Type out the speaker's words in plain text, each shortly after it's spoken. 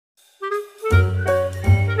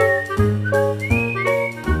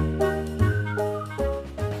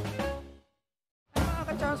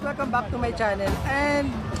my channel. And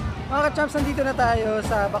mga ka-champs, nandito na tayo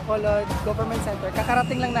sa Bacolod Government Center.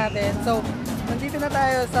 Kakarating lang natin. So, nandito na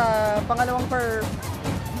tayo sa dalawang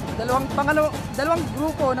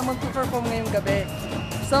grupo na magpo-perform ngayong gabi.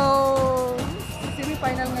 So,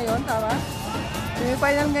 semi-final ngayon, tama?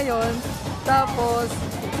 Semi-final ngayon. Tapos,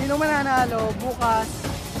 sino mananalo bukas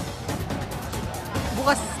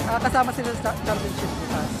kasama sila sa championship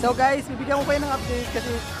bukas. So guys, bibigyan ko kayo ng update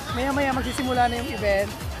kasi maya-maya magsisimula na yung event.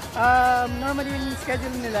 Normally yung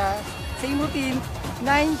schedule nila, same routine, 9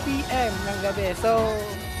 PM ng gabi. So,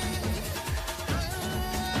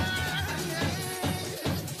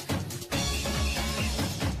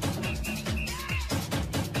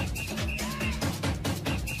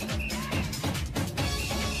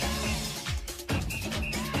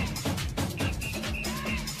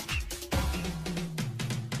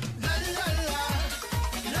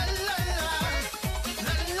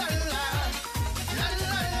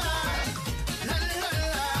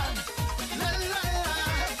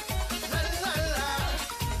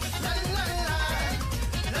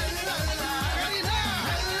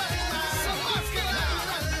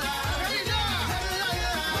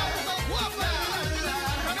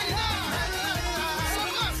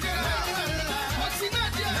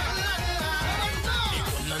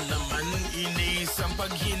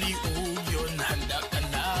 paghiliuyon, handa ka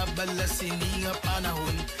na balas hindi nga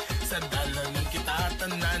panahon sa dalan ng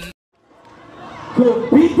kitatanan.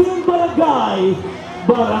 Competing barangay,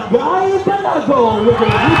 Barangay Banago with the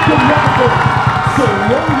youth choreographer,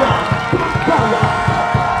 Showdown, Masskara.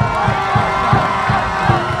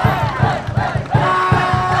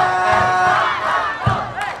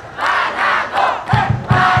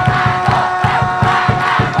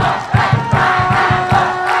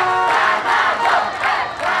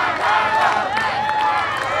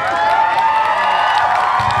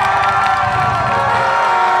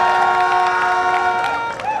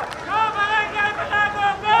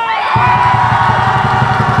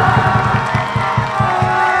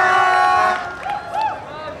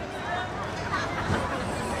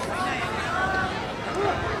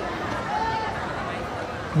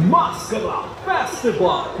 Masskara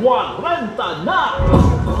Festival 40 na!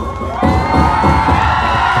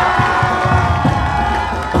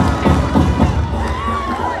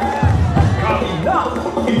 Kami na,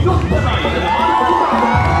 inugnanay na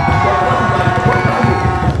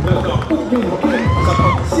nagkapugin sa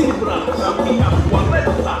pagsilibra sa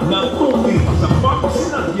ika-40 na tungkol sa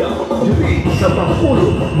pagsinadya diri sa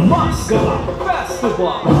Bacolod Masskara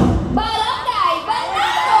Festival.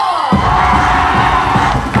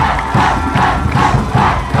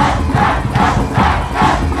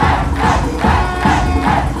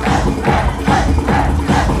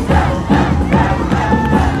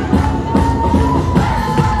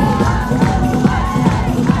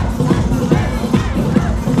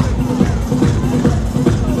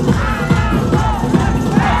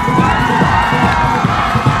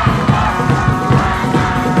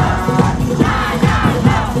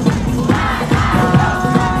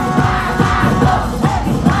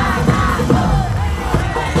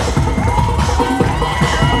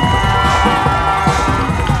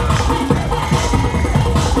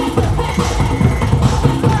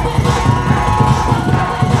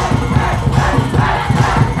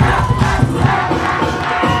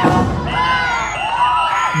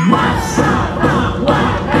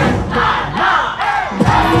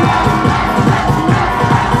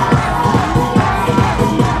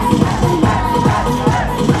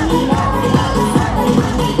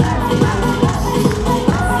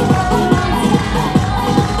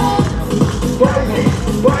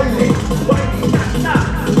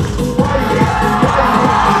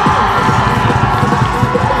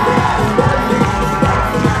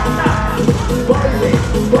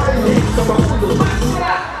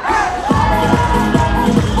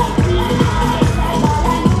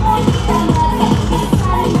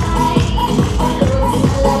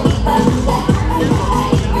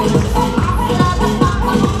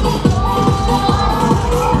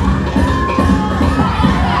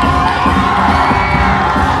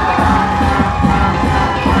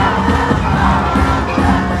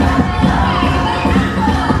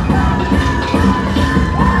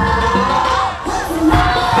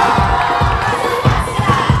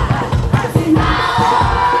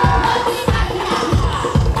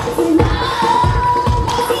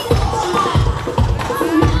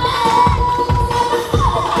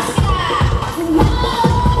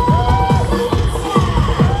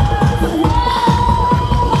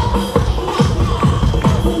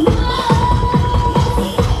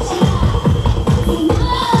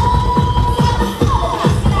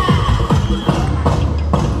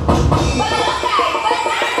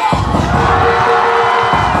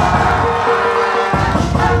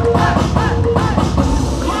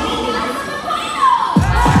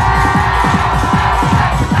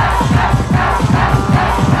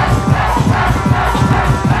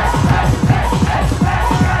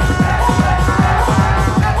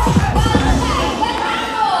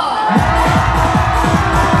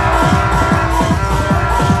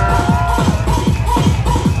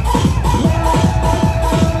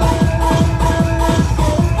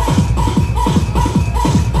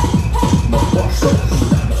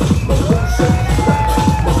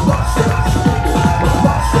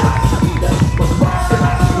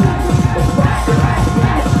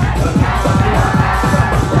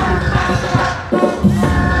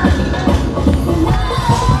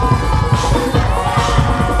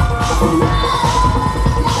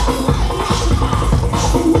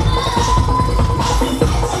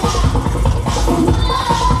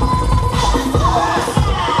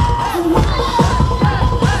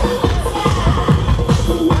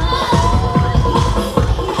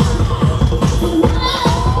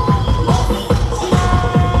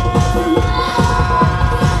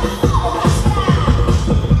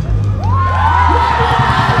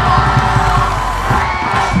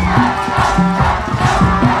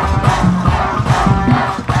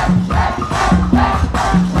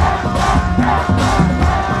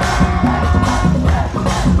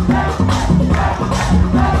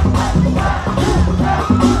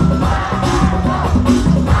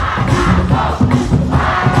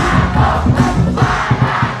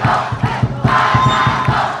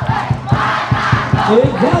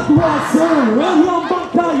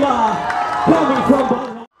 coming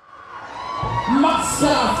from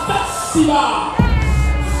Masskara Festival.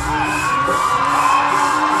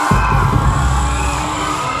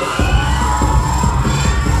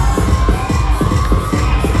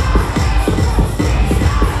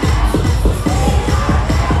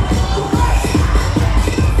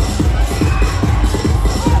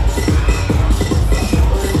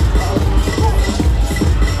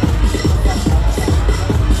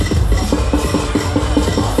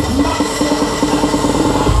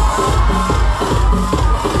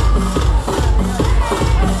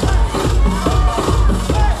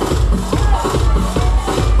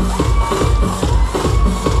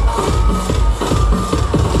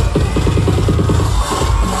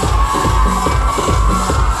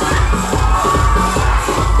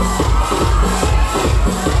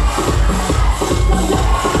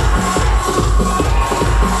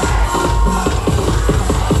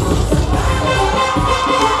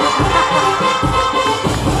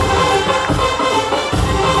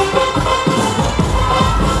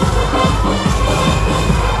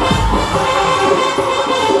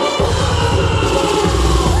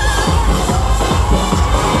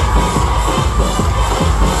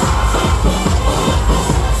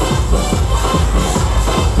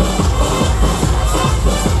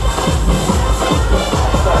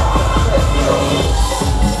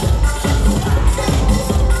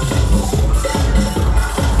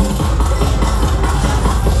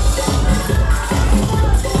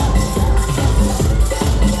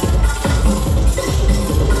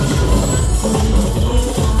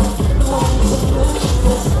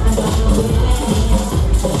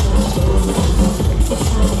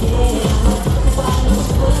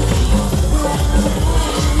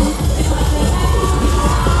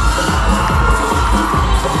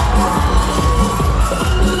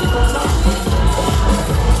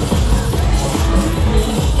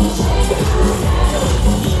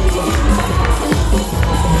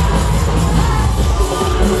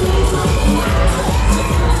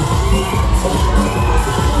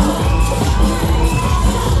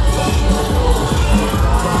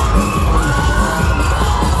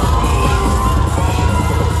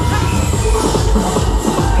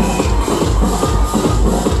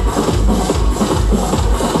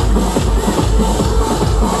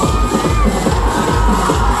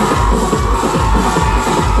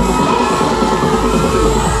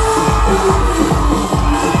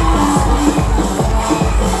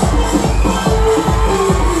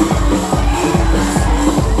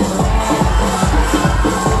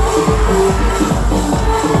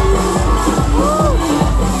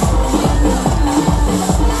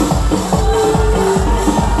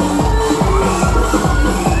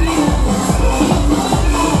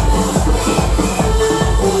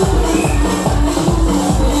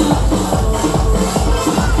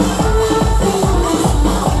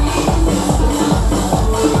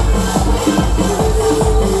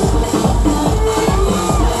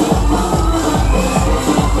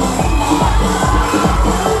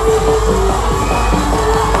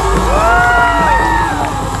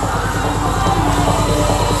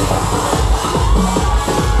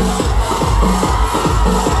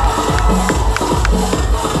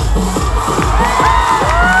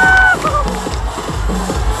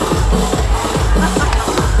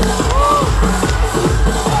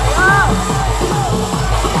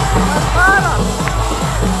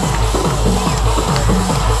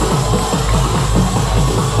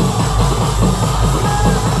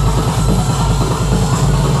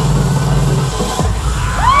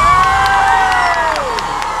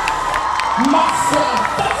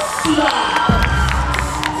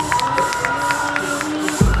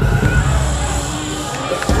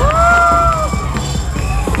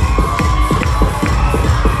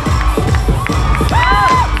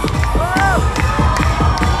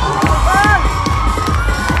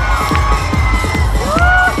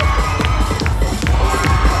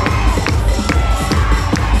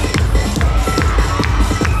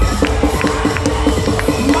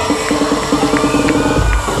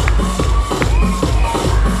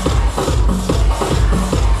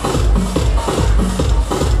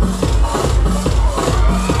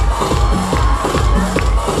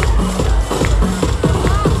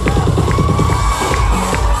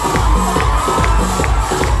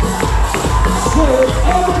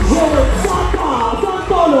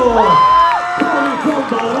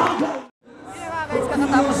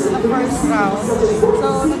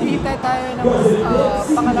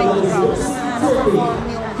 pangalawang round na perform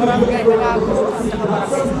yung Barangay Banago at saka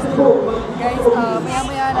Barangay Sistema. Guys,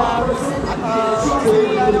 maya-maya na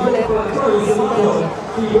simula na ulit.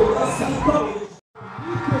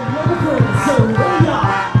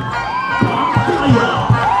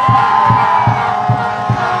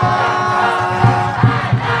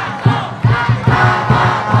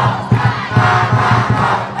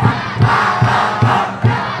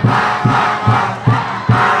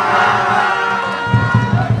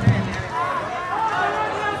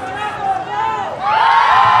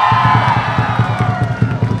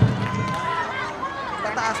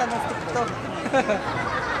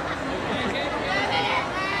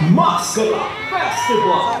 Masskara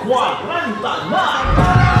Festival 40 na!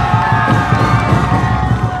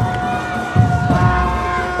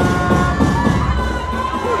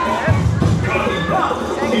 Kanina,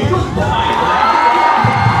 ikot na ay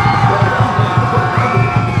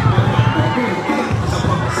sa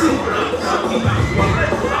pagsimbra sa inang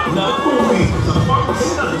waleta na tuwing sa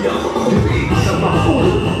pagsinadya dito sa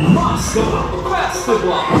Masskara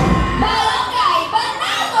Festival. Barangay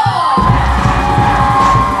Banago!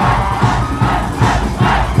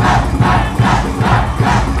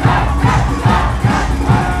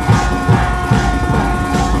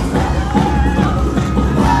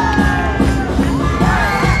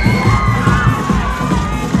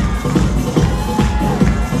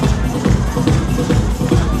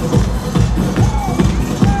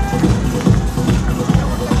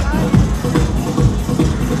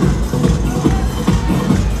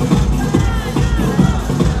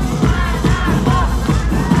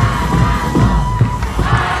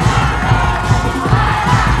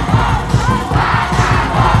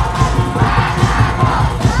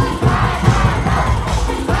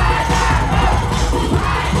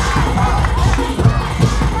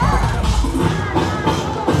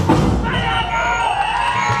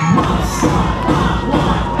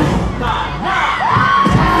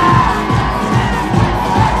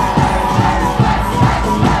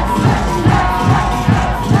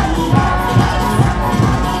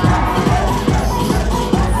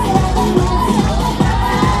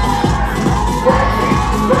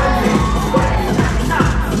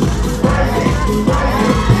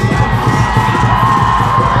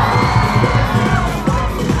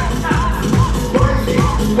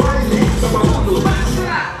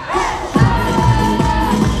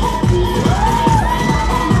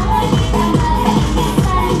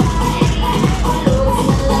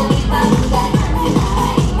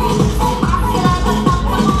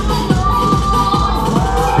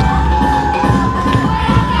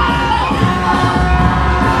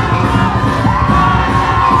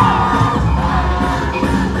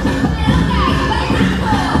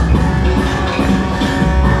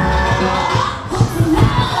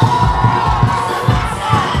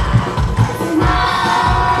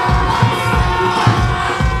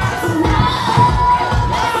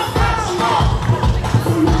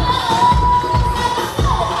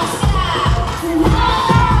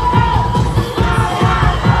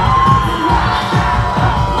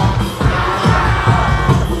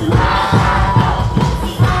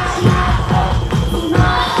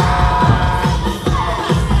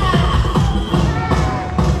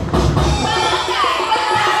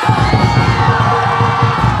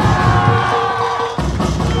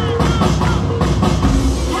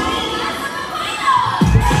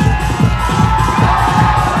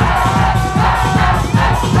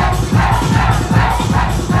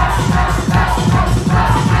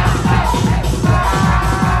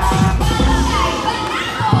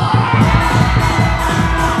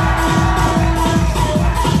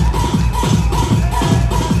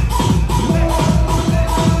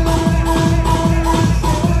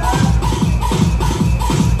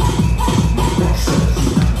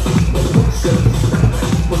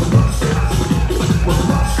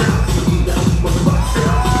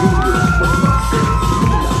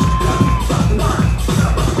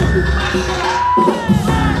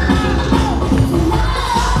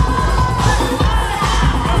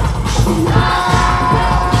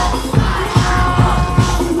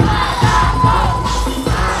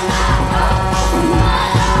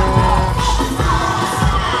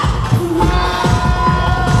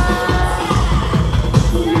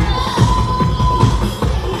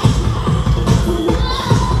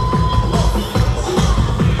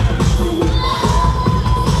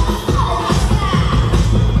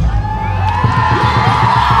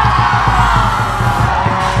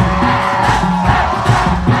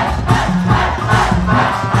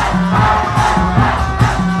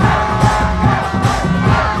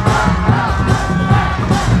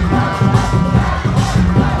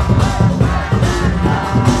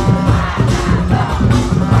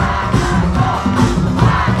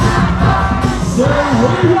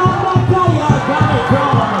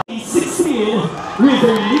 With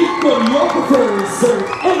the lead choreographers, Sir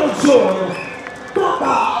Enjoy,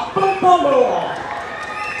 Banago.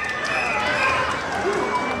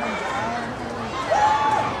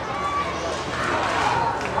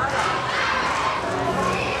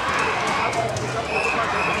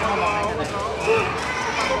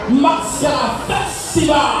 Masskara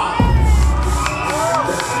Festival!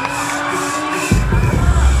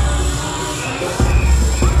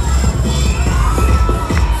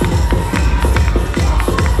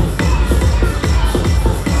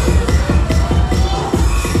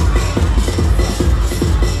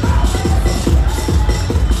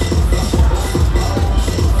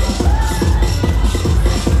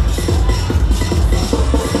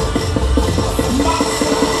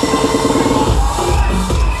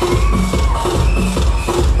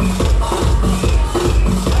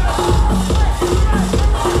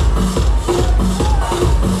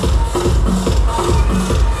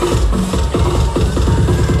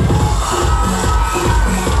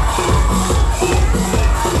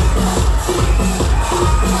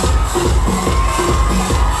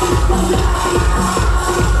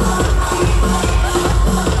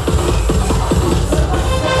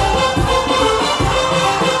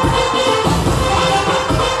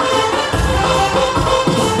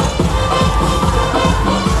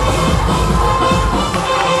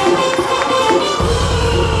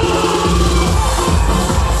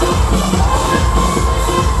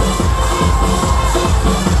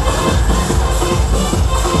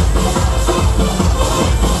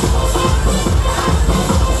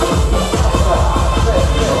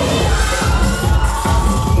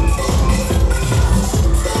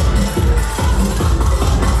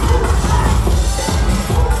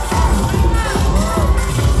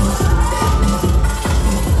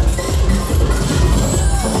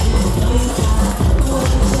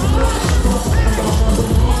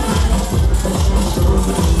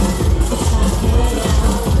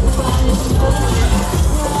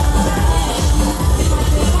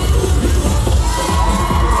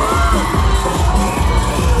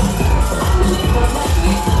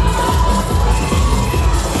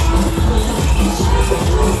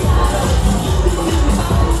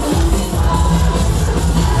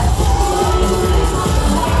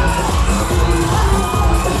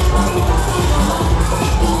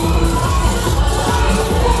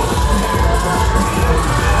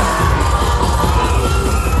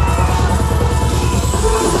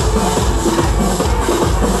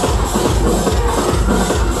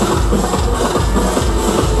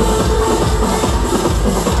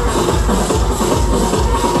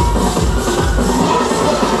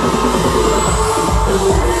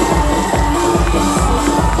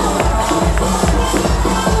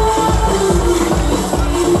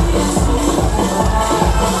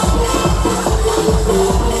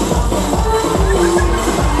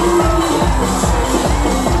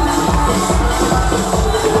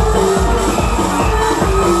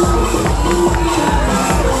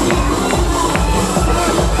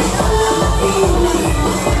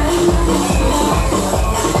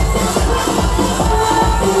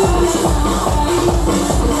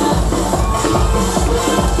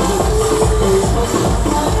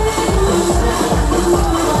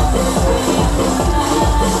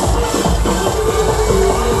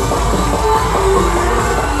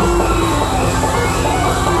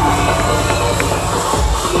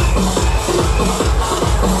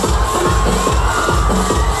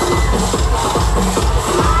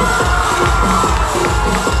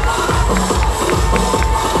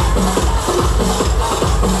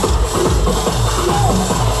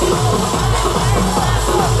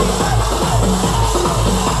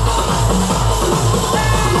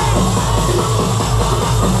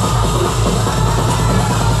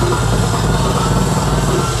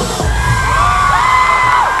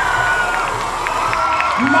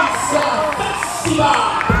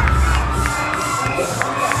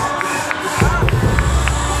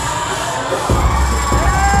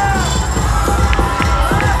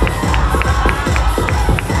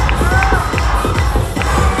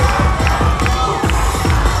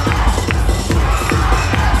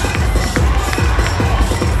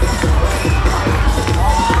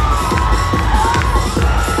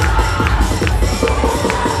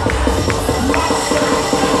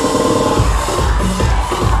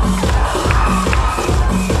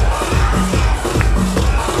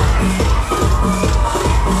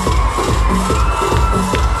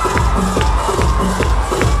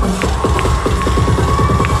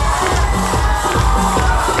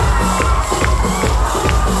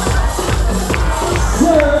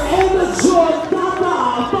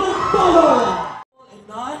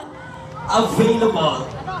 available.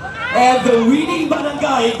 And the winning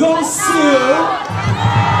barangay goes to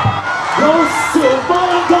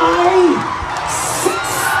Barangay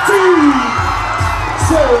 16.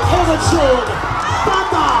 So, Emachon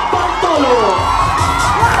Bata Bartolo.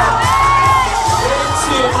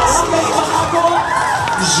 Into Barangay Banago.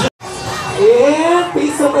 And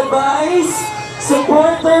piece of advice,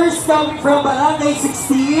 supporters coming from Barangay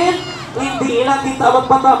 16, hindi na kita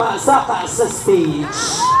magpatama sa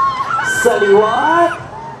stage. Sa liwat,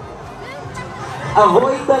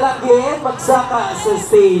 avoid talagin, magsaka sa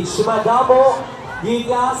stage. Madamo,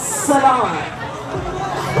 gigas, salamat.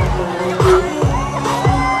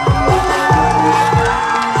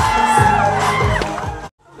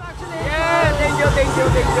 Yeah, thank you.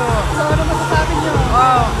 So ano masasabi nyo?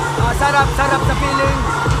 Wow, sarap sa feeling.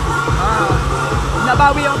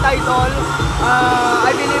 Nabawi yung title.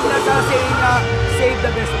 I believe na sa saying save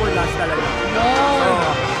the best for last talaga. No.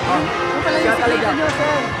 Siya talaga.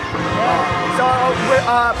 So,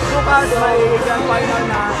 bukas may grand final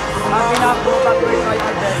na pinag-try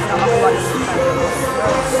our best na makuha yung title.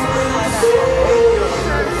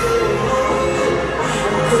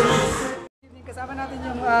 Kasama natin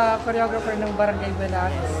yung choreographer ng Barangay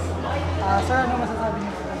Banago. Sir, ano masasabi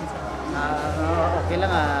niyo po? Okay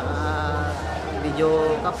lang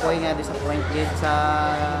medyo kapoy nga disappointed sa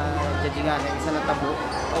judging nga isa na tabo.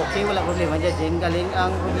 Okay, wala problema judging, galing ang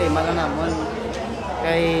problema lang namon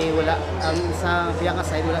kay wala ang isang piyang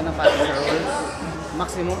side wala nang pass roll,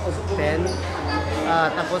 maximum of 10.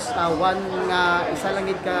 Tapos one nga isa lang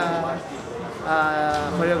gid ka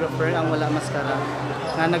choreographer ang wala maskara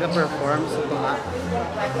nga naga-perform so tunga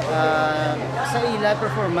sa ila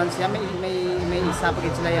performance niya may isa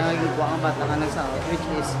pagit sila yung gikuha ang bata nga nagsaot which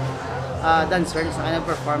is dancer sa kanya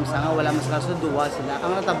perform sa nga wala maskara so duwa sila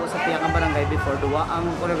ang natabo sa piyang ang barangay before duwa ang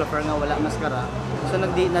choreographer nga wala maskara so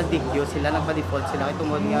nagdigyo sila nagpa-default sila kay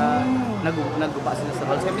tungod nga nagguba sila sa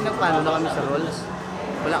roles kami nagplano lang kami sa roles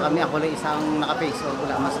wala kami ako lang isang naka-face off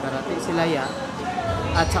wala maskara sila ya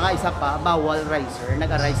at saka isa pa, bawal riser,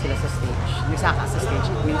 nag-arise sila sa stage. Nagsaka sa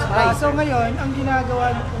stage, it means riser. So ngayon, ang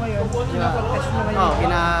ginagawa niyo po ngayon, pinapag-test niyo ngayon? Oo,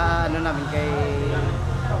 ano namin kay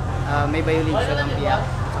may violation ang piyak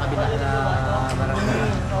sa kabila na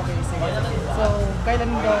barangay. Okay, sige. So,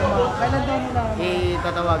 kailan daw nila?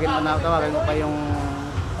 Tawagan ko pa yung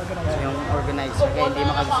organizer kaya hindi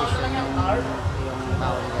makadesisyon yung tao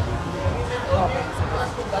nila. Okay, sige.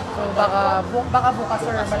 So, baka bukas,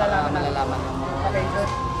 sir, malalaman yung okay, so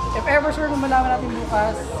if ever sir kung malaman natin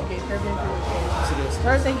bukas, sige, interview ko. Sige.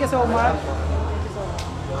 Sir, thank you so much.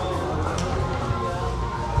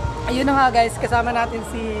 Ayun na nga guys, kasama natin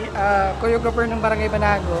si choreographer ng Barangay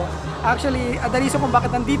Banago. Actually, the reason kung bakit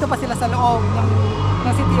nandito pa sila sa loob ng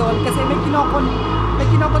City Hall kasi may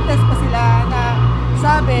kinocontest pa sila na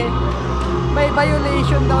sabi may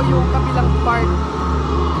violation daw yung kabilang party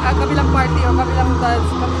o kabilang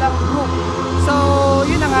group. So,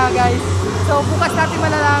 yun na nga guys. So, bukas natin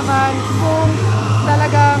malalaman kung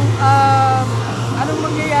talagang anong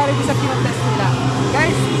mangyayari sa kinotest nila.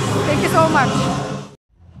 Guys, thank you so much.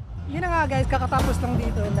 Yun na nga guys, kakatapos lang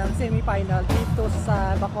dito ng semi-final dito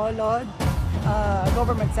sa Bacolod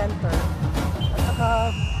Government Center. At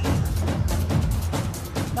saka,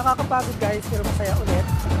 nakakapagod guys, pero masaya ulit.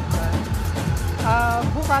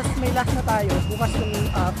 Bukas may last na tayo. Bukas yung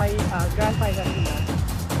grand final nila.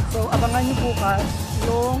 So, abangan nyo bukas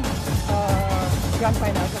yung grand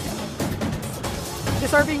final kasi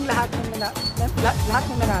deserving lahat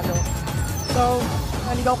ng nanalo. So,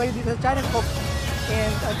 naligaw kayo dito sa channel ko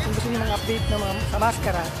and kung gusto niyo mga update ng mga sa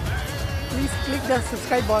Masskara, please click the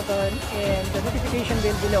subscribe button and the notification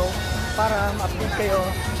bell below para ma-update kayo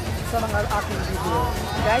sa mga aking video.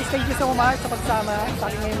 Guys, thank you so much sa pagsama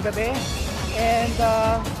sa akin ngayong gabi and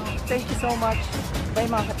thank you so much. Bye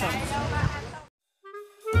mga kachaks.